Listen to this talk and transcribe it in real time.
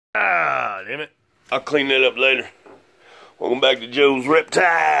Ah, damn it. I'll clean that up later. Welcome back to Joe's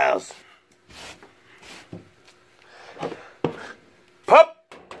Reptiles.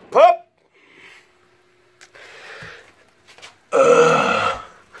 Pup! Pup!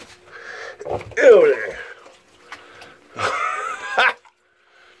 Ew there.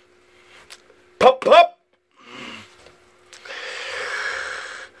 Pup! Pup!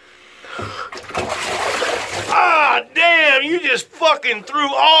 Ah, damn, you just fucking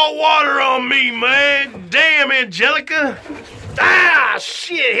threw all water on me, man. Damn, Angelica. Ah,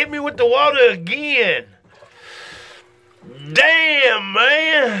 shit, hit me with the water again. Damn,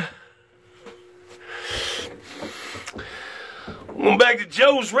 man. Going back to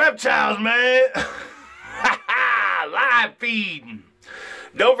Joe's Reptiles, man. Live feeding.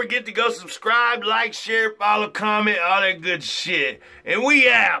 Don't forget to go subscribe, like, share, follow, comment, all that good shit. And we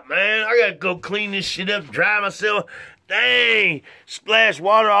out, man. I gotta go clean this shit up, dry myself. Dang. Splash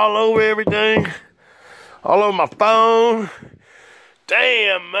water all over everything. All over my phone.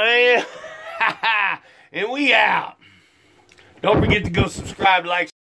 Damn, man. And we out. Don't forget to go subscribe, like,